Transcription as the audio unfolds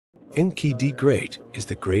Enki D Great is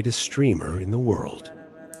the greatest streamer in the world.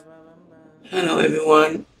 Hello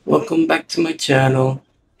everyone, welcome back to my channel.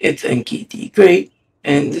 It's NKT Great,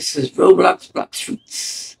 and this is BLOX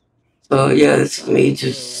Fruits. So yeah, this is me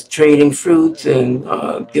just trading fruits and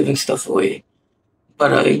giving stuff away.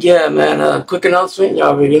 But yeah, man, quick announcement.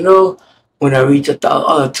 Y'all already know. When I reach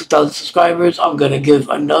 2,000 subscribers, I'm gonna give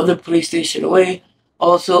another PlayStation away.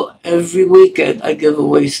 Also, every weekend I give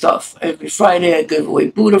away stuff. Every Friday I give away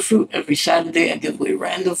Buddha fruit. Every Saturday I give away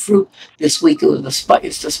random fruit. This week it was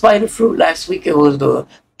it's the spider fruit. Last week it was the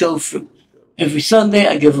dough fruit. Every Sunday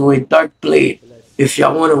I give away Dark Blade. If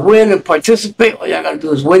y'all want to win and participate, all y'all gotta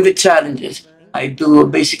do is win the challenges. I do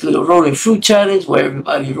basically a rolling fruit challenge where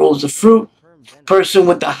everybody rolls a fruit. Person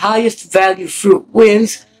with the highest value fruit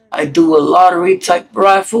wins. I do a lottery type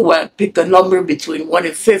raffle where I pick a number between 1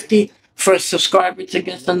 and 50. First subscriber to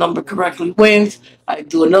guess the number correctly wins. I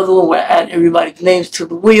do another one where I add everybody's names to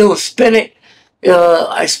the wheel and spin it.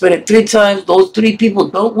 I spin it 3 times. Those 3 people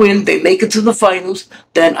don't win. They make it to the finals.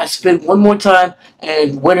 Then I spin one more time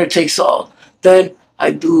and winner takes all. Then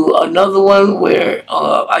I do another one where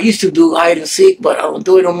I used to do hide and seek, but I don't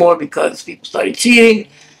do it no more because people started cheating.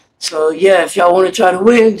 So yeah, if y'all want to try to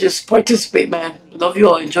win, just participate, man. Love you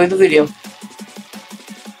all. Enjoy the video.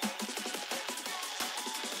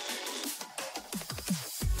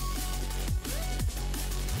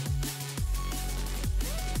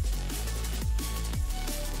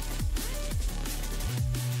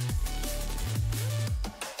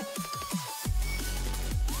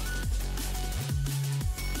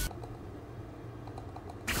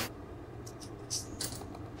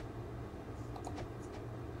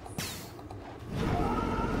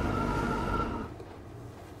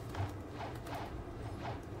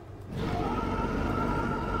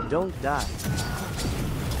 Don't die.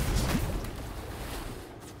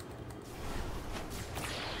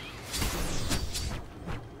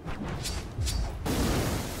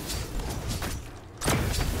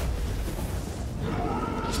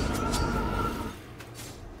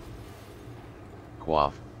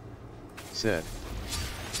 Quaff said,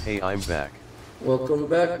 "Hey, I'm back." Welcome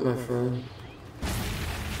back, my friend.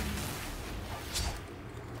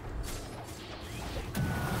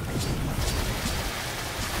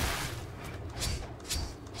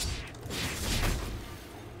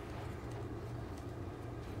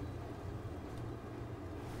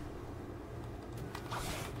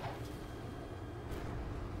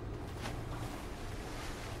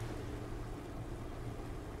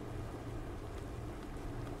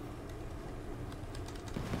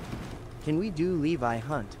 Can we do Levi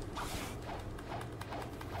Hunt?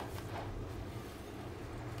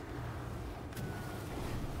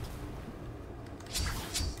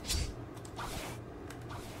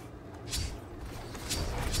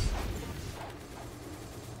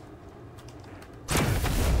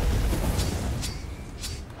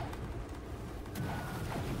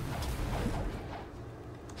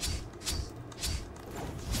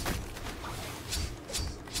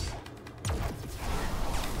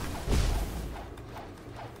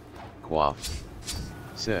 Quaff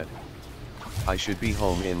said, "I should be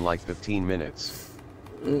home in like 15 minutes."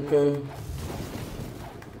 Okay.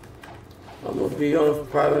 I'm gonna be on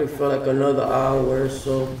probably for like another hour or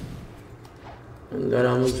so. And then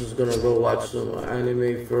I'm just gonna go watch some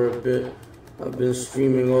anime for a bit. I've been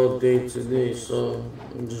streaming all day today, so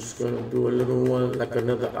I'm just gonna do a little one, like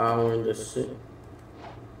another hour and that's it.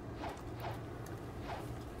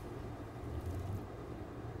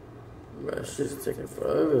 That shit's taking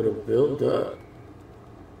forever to build up.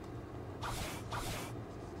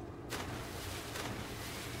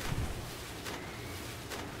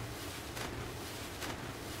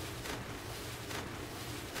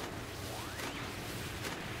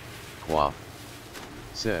 Quaff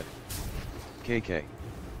said, "KK."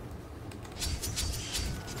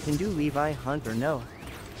 Can do Levi Hunt or no?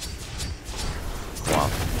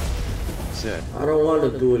 Quaff said, I don't want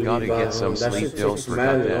to do a "Gotta Levi get some home. That sleep, shit don't takes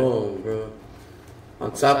forget mad that." long, bro.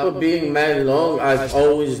 On top of being mad long, I've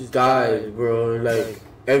always died, bro. Like,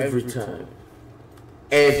 every time.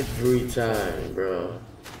 Every time, bro.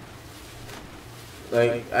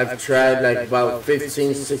 Like, I've tried like about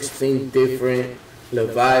 15, 16 different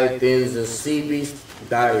Leviathans and Seabeasts,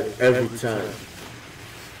 died every time.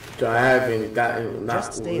 So I haven't gotten not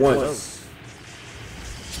Just stay once.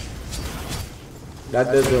 That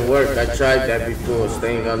doesn't work. I tried that before,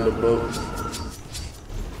 staying on the boat.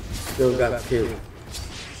 Still got killed.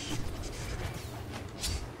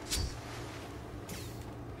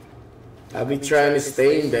 I be trying to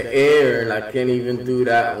stay in the air and I can't even do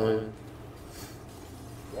that one.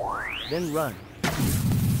 Then run.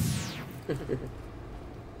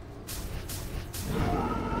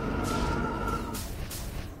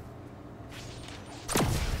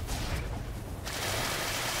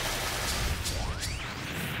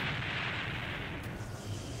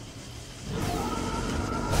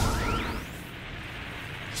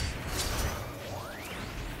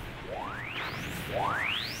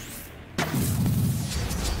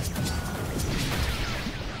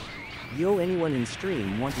 Yo, anyone in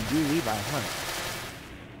stream want to do Levi Hunt?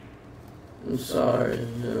 I'm sorry, you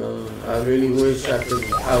know, I really wish I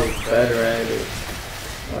was better at it.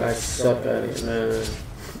 But I suck at it, man.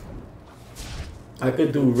 I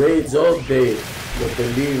could do raids all day, but the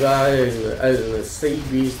Levi and the Sea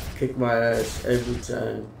Beast kick my ass every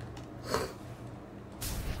time.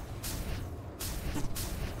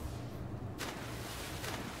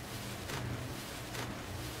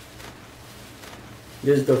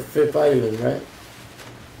 This is the 5th island, right?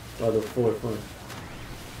 Or the 4th one?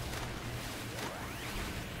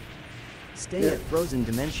 Stay at Frozen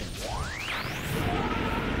Dimension.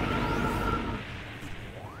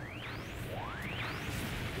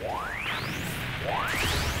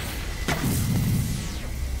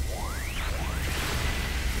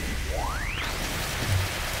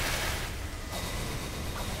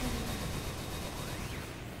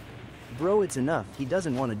 Bro, it's enough. He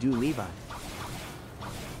doesn't want to do Levi.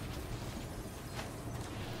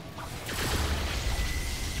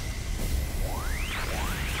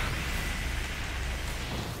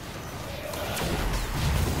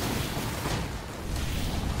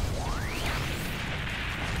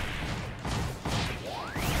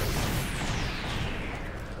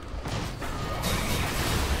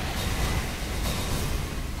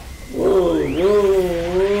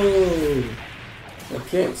 Whoa. I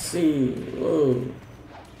can't see. Whoa.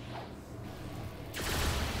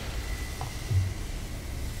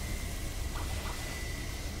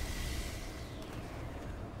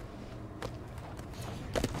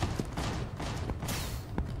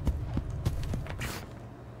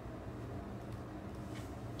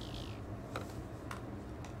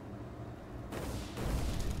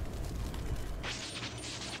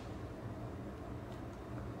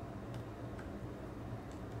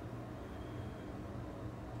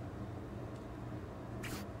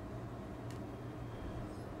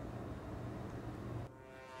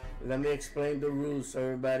 Let me explain the rules so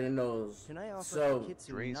everybody knows. Can I offer So, Kitsu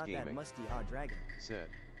Dre's not that Gaming musty odd dragon? said,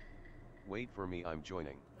 "Wait for me, I'm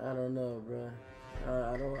joining." I don't know, bro.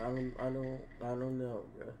 I don't know,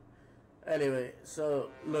 bro. Anyway,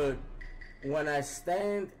 so look, when I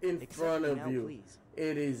stand in Accept front me of now, you, please.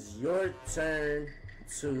 it is your turn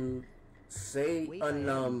to say Wait, a I am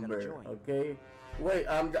gonna number, join. okay? Wait,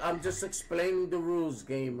 I'm just explaining the rules,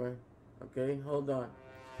 gamer. Okay, hold on.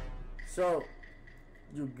 So,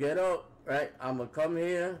 you get up, right? I'm gonna come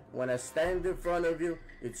here. When I stand in front of you,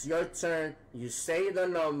 it's your turn. You say the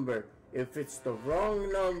number. If it's the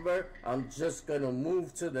wrong number, I'm just gonna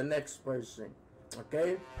move to the next person.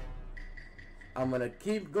 Okay? I'm gonna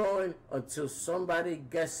keep going until somebody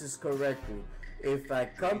guesses correctly. If I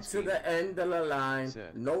come to the end of the line,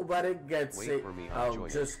 nobody gets Wait it, for me, I'm I'll joining.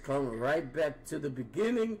 just come right back to the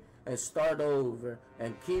beginning and start over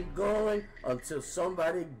and keep going until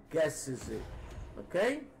somebody guesses it.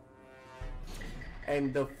 Okay?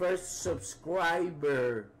 And the first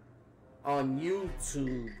subscriber on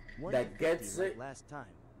YouTube 1 that to 50 gets like it, last time.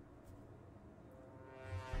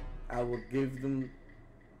 I will give them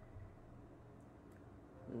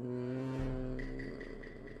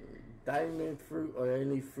diamond fruit or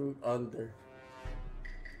any fruit under.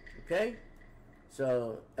 Okay?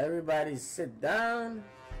 So everybody sit down.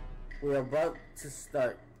 We're about to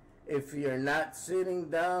start. If you're not sitting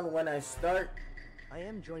down when I start, I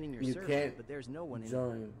am joining your you server, can't but there's no one in.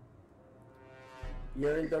 join.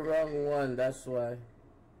 You're in the wrong one, that's why.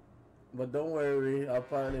 But don't worry, I'll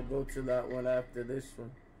probably go to that one after this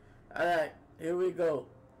one. Alright, here we go.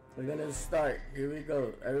 We're gonna start. Here we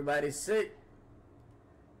go. Everybody sit.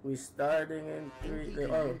 We starting in Inky, 3.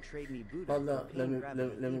 can Oh, you trade me Buddha hold for on. pain grabbing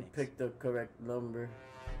Let me Phoenix? pick the correct number.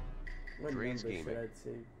 What Dre's number should Gaming I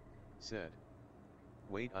take? said,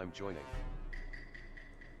 "Wait, I'm joining."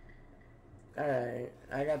 Alright,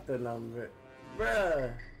 I got the number.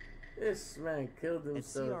 Bruh, this man killed At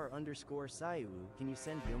himself. CR_Sayu, can you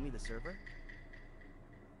send Yomi the server?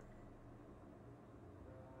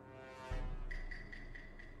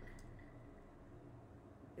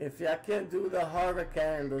 If I can't do the horror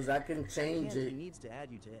candles, I can change He it. needs to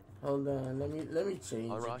add you to it. Hold on, let me change it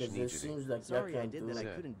Arash because it needs it. seems like Sorry, I I can't did do that.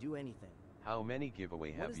 it. I couldn't do anything. How many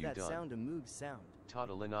giveaway What have is you that done? sound? A move sound.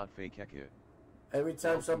 Totalinot fakeke. Every time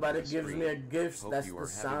Welcome somebody to the gives me a stream. gift, Hope that's you the are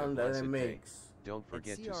having a sound that it blessed day. makes. Don't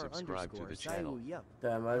forget to subscribe to the channel. Yup.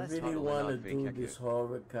 Damn, I Last really time. want to Fake do hacker. this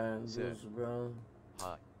horror candles, Said. bro.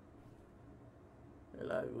 Hi.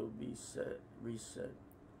 And I will be reset.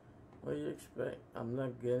 What do you expect? I'm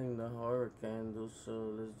not getting the horror candles,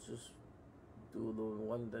 so let's just do the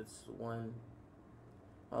one that's one.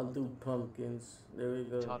 I'll do pumpkins. There we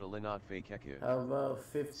go. Totalinot fakeke. How about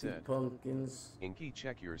 50 Said. pumpkins? Inky,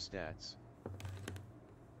 check your stats.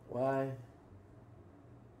 Why?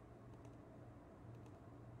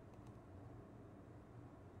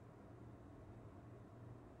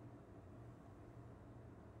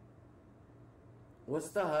 What's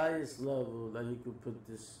the highest level that you could put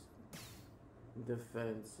this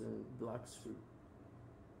defense in BLOX FRUIT?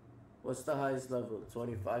 What's the highest level?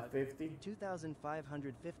 2550?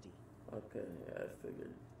 2,550. Okay, yeah, I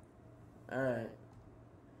figured. Alright.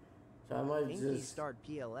 So I might Inky just start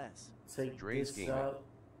PLS. take Dre's this gaming. out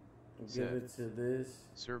and give it to this.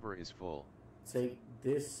 Server is full. Take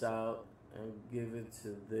this out and give it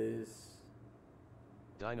to this.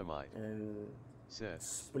 Dynamite. And Said.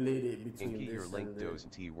 split it between Inky, this your link and this.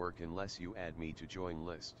 doesn't work unless you add me to join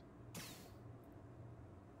list.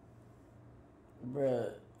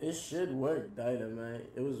 Bruh, it should work, Dynamite.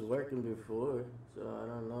 It was working before, so I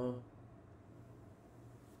don't know.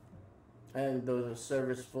 And the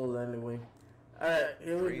server's full anyway. Alright,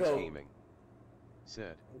 here we Dre's go. gaming.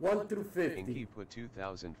 Said. 1 through 50. Inky put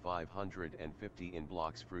 2,550 in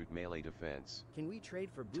BLOX FRUIT melee defense. Can we trade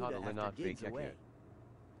for Buddha after Tadalinat gigs fake away?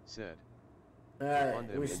 Said.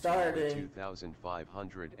 Alright, we're starting.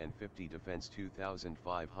 2,550 defense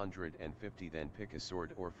 2,550, then pick a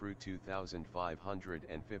sword or fruit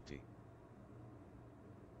 2,550.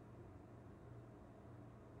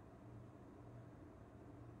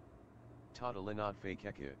 Tadalinat fake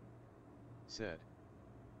said.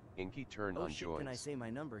 Inky turn Oh on shit, joins. can I say my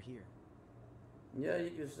number here? Yeah, you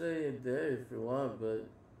can say it there if you want, but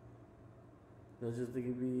I just think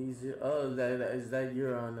it'd be easier. Oh, is that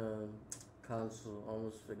you're on console?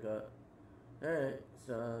 Almost forgot. Alright,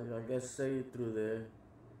 so I guess say it through there.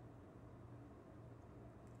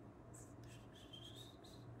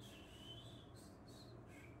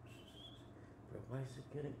 Bro, why is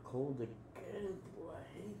it getting cold again, bro?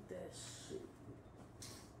 I hate that shit.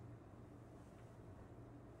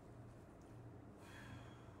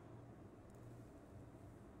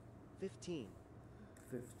 $15.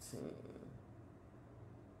 15.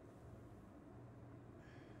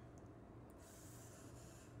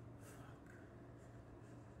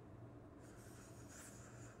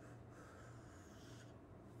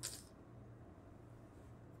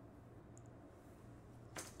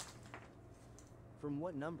 From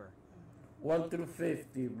what number? 1 through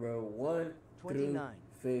 50, bro. 1 29.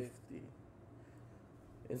 through 50.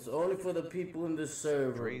 It's only for the people in the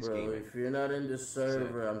server, Dre's bro. gaming. If you're not in the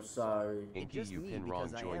server, I'm sorry. It Inky, just you me pin wrong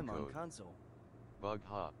because I join am on code. console. Bug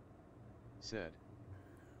ha. Said.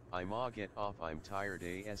 I'ma get off, I'm tired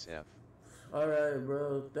ASF. Alright,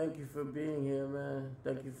 bro. Thank you for being here, man.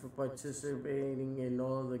 Thank you for participating in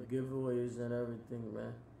all the giveaways and everything,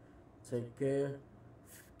 man. Take care.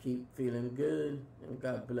 Keep feeling good. And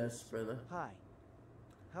God bless, brother. Hi.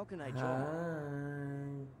 How can I join?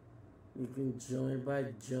 Hi. You can join by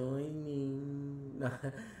joining.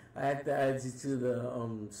 I have to add you to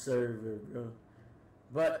the server, bro.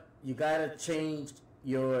 But you gotta change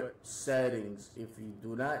your settings. If you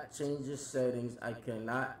do not change your settings, I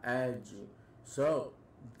cannot add you. So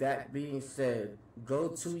that being said, go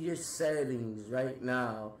to your settings right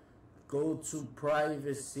now. Go to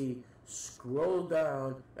privacy. Scroll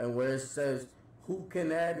down, and where it says who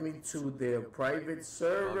can add me to their private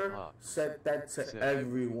server, set that to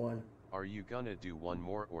everyone. Are you gonna do one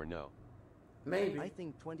more or no? Maybe. I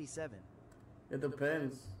think 27. It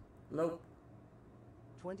depends. Nope.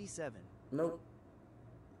 27. Nope.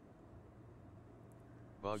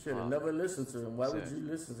 Bug Should have ha. never listened to him. Why would you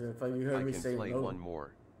listen to him if you heard I me can say play no? one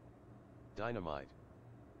more. Dynamite.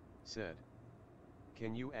 Said.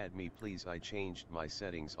 Can you add me please? I changed my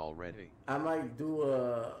settings already. I might do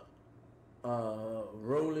a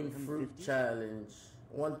rolling fruit 50? challenge.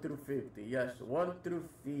 1 through 50. Yes, 1 through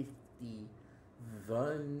 50.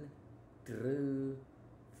 1 through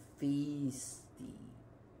 50.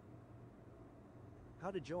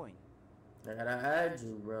 How to join? I gotta add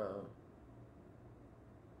you, bro.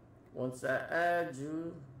 Once I add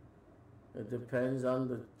you, it depends on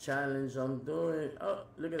the challenge I'm doing. Oh,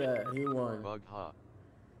 look at that. He won. Bug ha.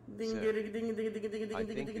 Ding Said. ding ding ding ding ding ding I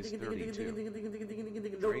ding think ding it's ding 32.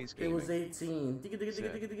 ding. Dre's It was gaming. 18.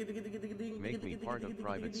 Said. Make me part of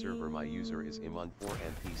private server. My user is Iman4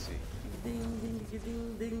 and PC. Ding ding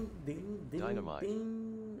ding ding ding ding. Dynamite.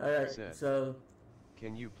 Ding. All right, Said. so,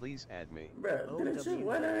 Can you please add me? bro, didn't you OW.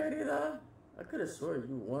 win already though? I could have sworn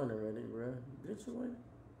you won already, bro. Didn't you win?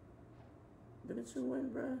 Didn't you win,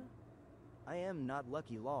 bro? I am not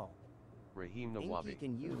lucky lol. Raheem Inky, Nawabi.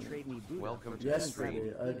 can you trade me Buddha Welcome for to the Yes,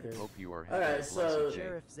 stream. I did. Okay. Hope you are Alright, having a blessed so- day.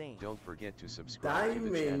 Sheriff Zane. Don't forget to subscribe to the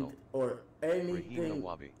Diamond channel. or anything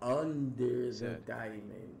Nawabi. under the Said.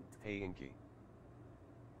 diamond. Hey Inky.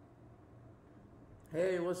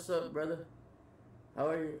 Hey, what's up, brother? How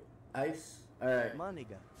are you? Ice? Alright.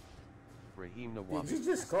 Maniga. Rahim Did Nawabi. you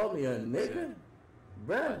just call me a nigga?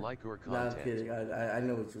 Bruh. I like your Nah, I'm content. kidding. I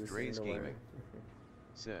know what you were saying. Dre's Don't worry. Gaming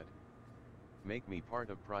said, make me part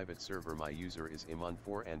of private server. My user is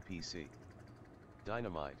Iman4 and PC.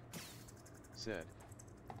 Dynamite said,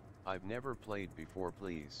 I've never played before,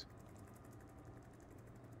 please.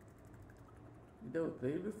 You never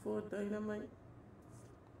played before, Dynamite?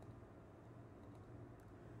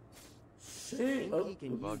 Shit! Oh, Inky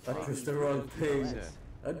can Bug use I Pop pressed the wrong thing. said,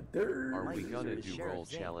 A dirt. are My we user gonna is do Sheriff role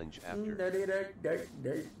Zane. challenge after? Dirt.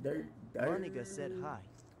 Maniga said hi.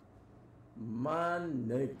 My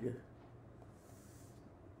nigga.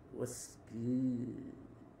 What's good?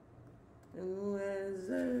 Where's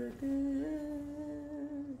a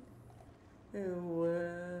good?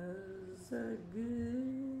 Where's a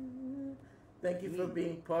good? Thank you for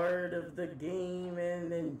being part of the game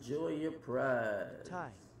and enjoy your prize. Ty.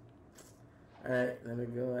 Alright, let me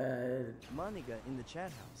go add Maniga in the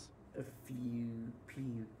chat house. a few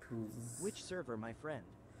peoples. Which server, my friend?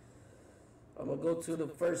 I'm gonna go to the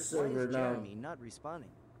first Why server is now. Jeremy not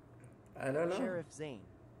responding? I don't know. Sheriff Zane.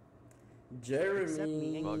 Jeremy. Accept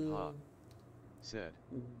me, Bug Hop said,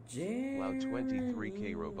 Jeremy.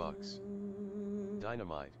 23k Robux.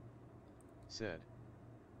 Dynamite said,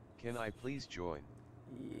 can I please join?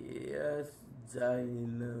 Yes,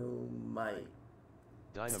 Dynamite.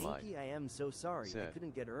 Dynamite Inky, I am so sorry I said,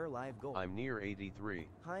 couldn't get her live goal. I'm near 83.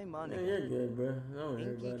 Hi, Yeah, Maniga. you're good, bro. Don't worry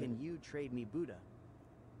Inky, about can it. you trade me Buddha?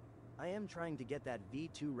 I am trying to get that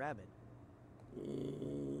V2 rabbit.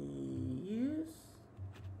 Yes.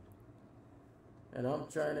 And I'm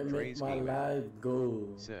trying to make Dre's my Gaming live goal.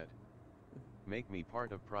 said, make me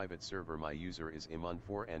part of private server. My user is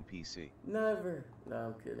Iman4 and PC. Never. No,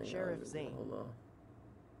 I'm kidding. Sheriff I'm- Zane. Hold on.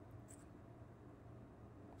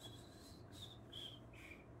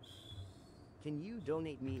 Can you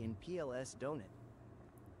donate me in PLS donut?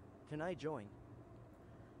 Can I join?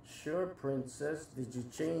 Sure, princess. Did you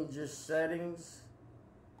change your settings?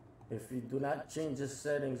 If you do not change your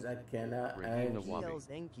settings, I cannot Regina add you. Wabi. PL's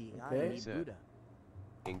Enki, I Okay. need Said, Buddha.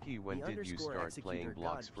 Inky, when The did you underscore start executor playing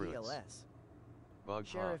BLOX God Fruits? PLS. Bug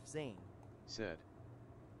Hop Sheriff Zane. said,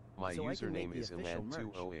 my So I can make username the is official merch.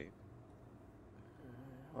 Elan208.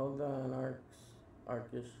 Hold on,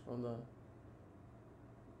 Arkish. Hold on.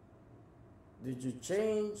 Did you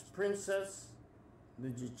change, princess?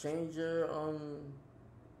 Did you change your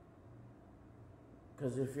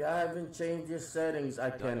Because if you haven't changed your settings, I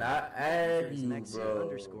cannot add you, Maxi bro.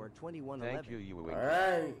 underscore 2111. Thank you, you All Winky.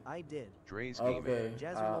 right. I did. Dre's Okay. Gaming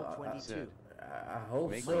Jazermo I 22. said, hope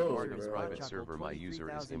make so, me part of bro. private Chocolate server. My user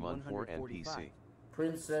is Iman4 and PC.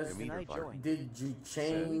 Princess, Can I Demeter join? did you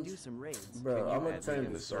Can we do change? some raids? Bro, Can you I'm gonna add me turn in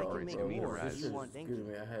the this server? off, It's bro. Demeter This as shit you is want, thank giving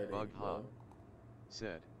you. me a headache, Bug bro. Hop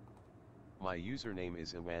said, my username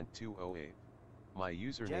is Elan208. My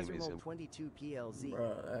username is Jazermo 22 PLZ.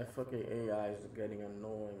 Bro, that fucking AI is getting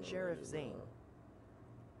annoying. Sheriff already, Zane.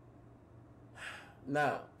 bro.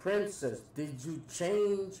 Now, princess, did you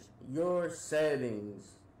change your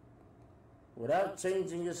settings? Without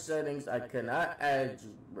changing your settings, I cannot add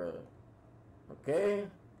you, bro. Okay?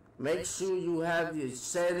 Make sure you have your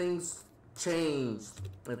settings changed.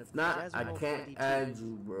 If not, I Jazermo can't 22. add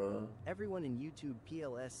you, bro. Everyone in YouTube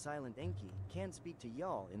PLS Silent Enki can't speak to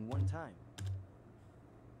y'all in one time.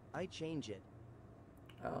 I change it.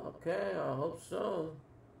 Okay, I hope so.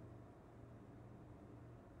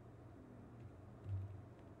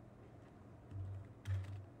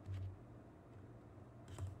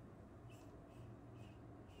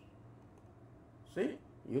 See?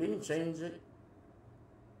 You didn't change it.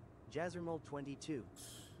 Jazermo 22.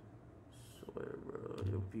 Swear, bro.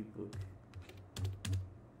 Your people.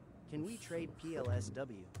 Can we trade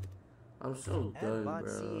PLSW? I'm so Add done, bot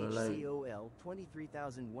bro. Like, CHCOL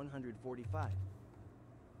 23,145.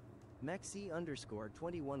 Mexi underscore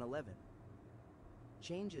 2111.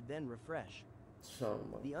 Change it then refresh. oh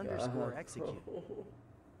my The God, underscore bro. execute.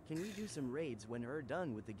 Can we do some raids when we're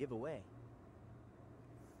done with the giveaway?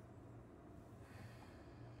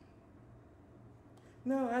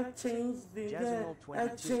 No, I changed the. Jazermo I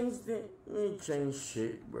 22. changed it. You ain't changed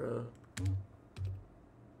shit, bro.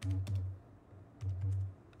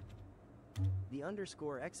 The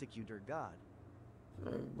underscore executor God.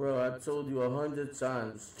 Like, bro, I told you 100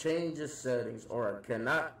 times. Change your settings or I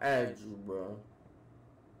cannot add you, bro.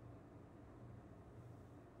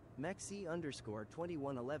 Mexi underscore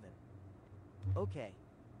 2111. Okay.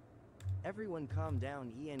 Everyone calm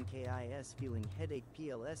down. ENKIS feeling headache.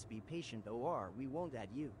 PLS be patient. OR we won't add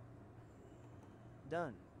you.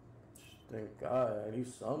 Done. Thank God, at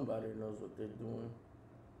least somebody knows what they're doing.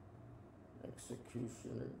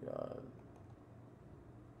 Executioner God.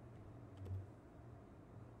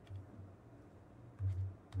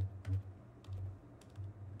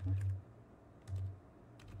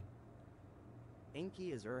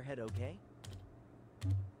 Enki, is her head okay?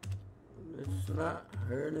 It's not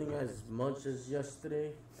hurting as much as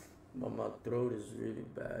yesterday, but my throat is really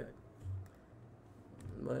bad.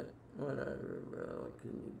 But whatever, bro. What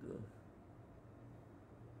can you do?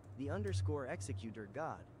 The underscore executor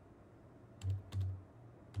god.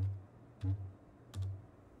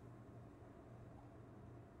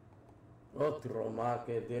 Otro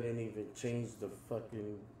Make didn't even change the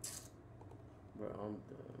fucking. Bro, I'm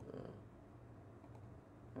done, bro.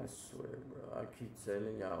 I swear, bro. I keep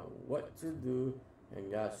telling y'all what to do, and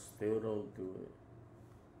y'all still don't do it.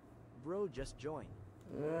 Bro just joined.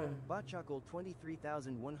 Yeah. Bachakal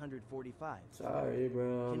 23,145. Sorry,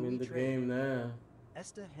 bro. Can I'm in we the trade? game now.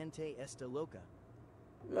 Esta gente esta loca.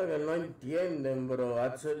 Lo que no entienden, bro.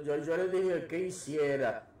 Yo le dije que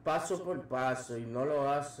hiciera paso por paso y no lo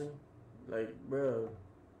hacen. Like, bro.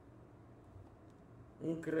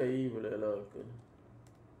 Increíble, loco.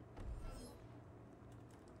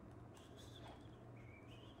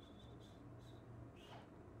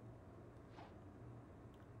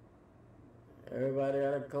 Everybody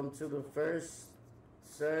gotta come to the first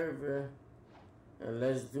server. And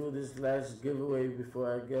let's do this last giveaway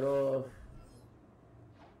before I get off.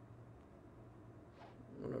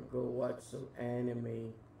 I'm gonna go watch some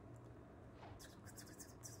anime.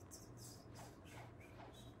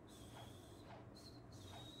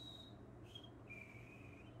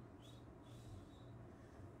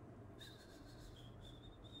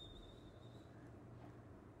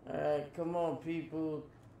 Alright, come on, people.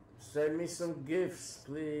 Send me some gifts,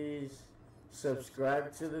 please.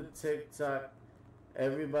 Subscribe to the TikTok.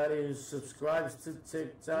 Everybody who subscribes to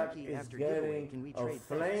TikTok Enki, is after giveaway, getting can we a trade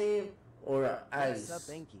flame or an What's up, ice.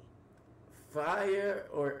 Enki? Fire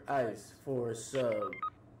or ice for a sub.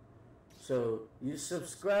 So you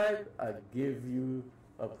subscribe, I give you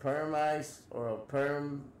a perm ice or a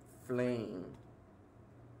perm flame.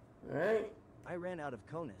 Alright? I ran out of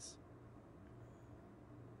Conus.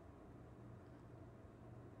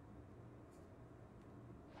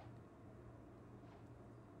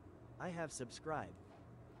 I have subscribed.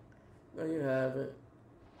 No, you haven't.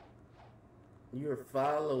 You're a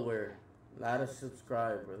follower, not a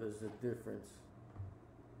subscriber. There's a difference.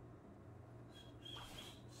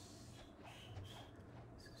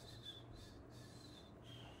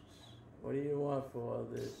 What do you want for all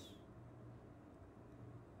this?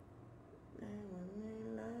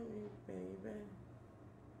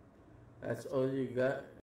 That's all you got?